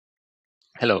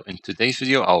Hello, in today's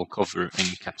video I'll cover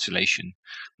encapsulation.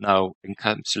 Now,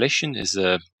 encapsulation is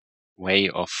a way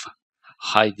of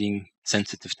hiding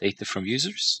sensitive data from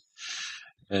users,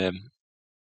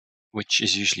 which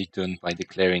is usually done by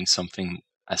declaring something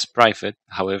as private.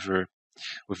 However,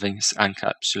 with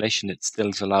encapsulation it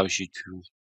still allows you to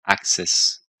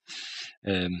access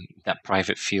that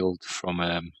private field from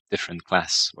a different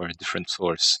class or a different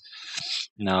source.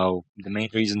 Now, the main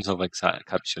reasons of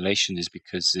encapsulation is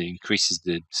because it increases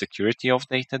the security of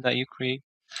data that you create,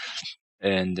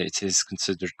 and it is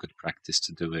considered good practice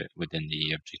to do it within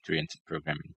the object-oriented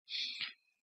programming.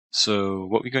 So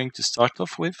what we're going to start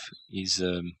off with is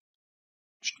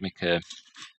just make a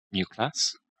new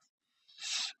class,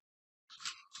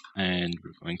 and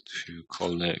we're going to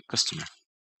call it customer.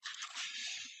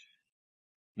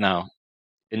 Now,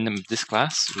 in this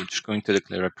class, we're just going to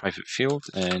declare a private field,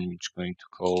 and we're just going to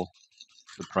call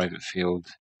the private field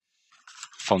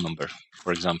phone number,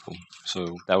 for example.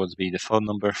 So that would be the phone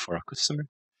number for our customer.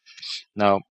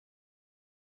 Now,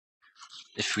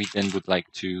 if we then would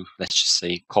like to, let's just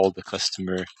say, call the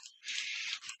customer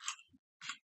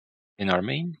in our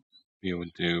main, we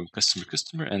would do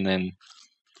customer, and then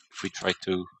if we try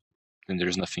to, then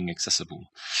there's nothing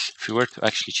accessible. If we were to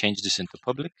actually change this into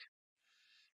public,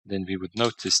 then we would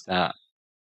notice that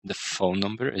the phone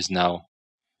number is now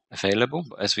available,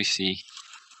 but as we see,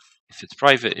 if it's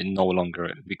private, it no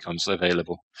longer becomes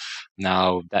available.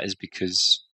 Now, that is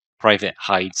because private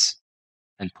hides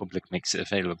and public makes it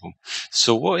available.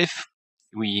 So what if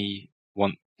we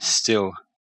want still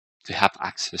to have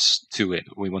access to it?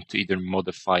 We want to either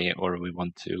modify it or we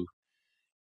want to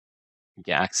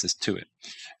get access to it.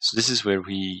 So this is where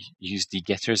we use the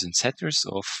getters and setters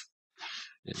of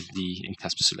the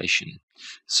encapsulation.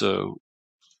 So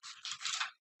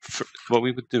what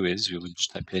we would do is we would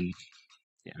just type in,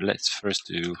 let's first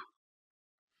do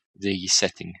the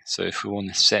setting. So if we want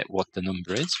to set what the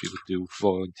number is, we would do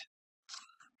void,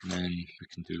 and then we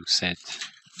can do set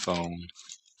phone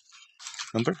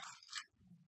number,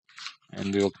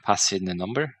 and we will pass in the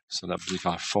number, so that will be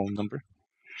our phone number.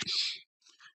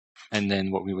 And then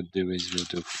what we would do is we'll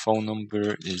do phone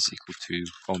number is equal to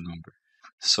phone number.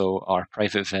 So our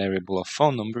private variable of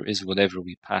phone number is whatever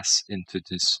we pass into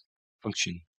this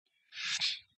function.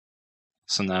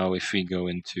 So now if we go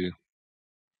into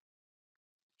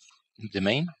the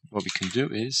main, what we can do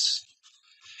is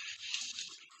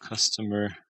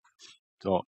customer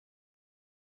dot,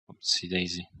 oopsie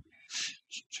daisy,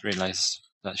 just realized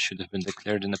that should have been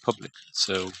declared in the public.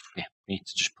 So yeah, we need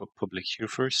to just put public here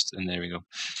first, and there we go.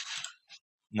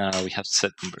 Now we have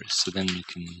set numbers, so then we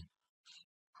can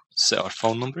set our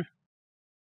phone number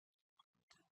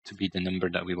to be the number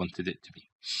that we wanted it to be.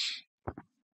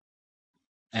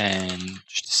 And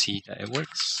just to see that it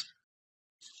works,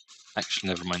 actually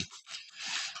never mind.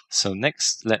 So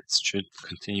next, let's should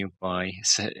continue by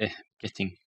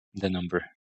getting the number.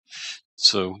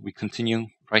 So we continue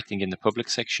writing in the public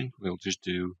section. We'll just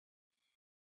do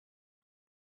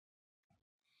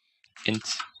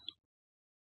int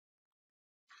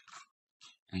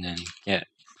and then get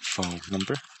phone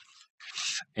number.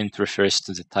 Int refers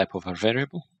to the type of our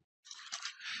variable,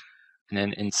 and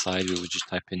then inside we will just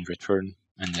type in return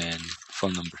and then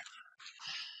phone number.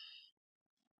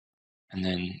 And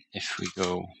then if we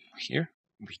go here,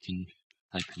 we can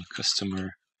type in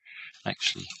customer,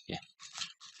 actually,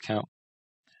 count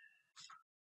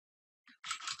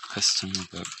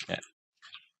customer.get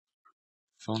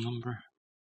phone number.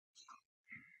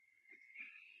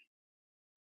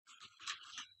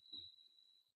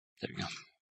 There we go.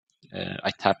 I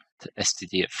tapped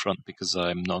std at front because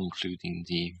I'm not including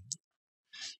the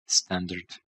standard.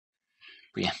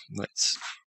 But yeah, let's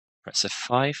press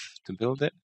F5 to build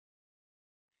it.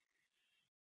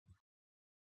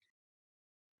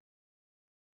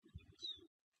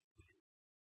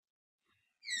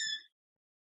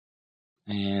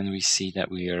 And we see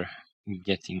that we are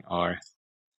getting our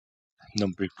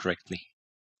number correctly.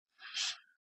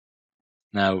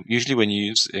 Now, usually when you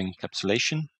use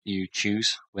encapsulation, you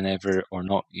choose whenever or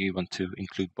not you want to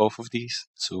include both of these.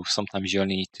 So sometimes you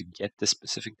only need to get the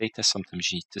specific data, sometimes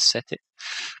you need to set it.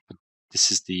 But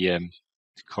this is the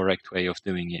correct way of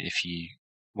doing it if you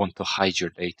want to hide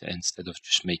your data instead of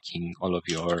just making all of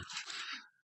your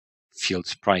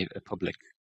fields private, public.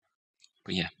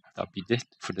 But yeah, that'll be it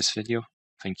for this video.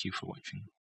 Thank you for watching.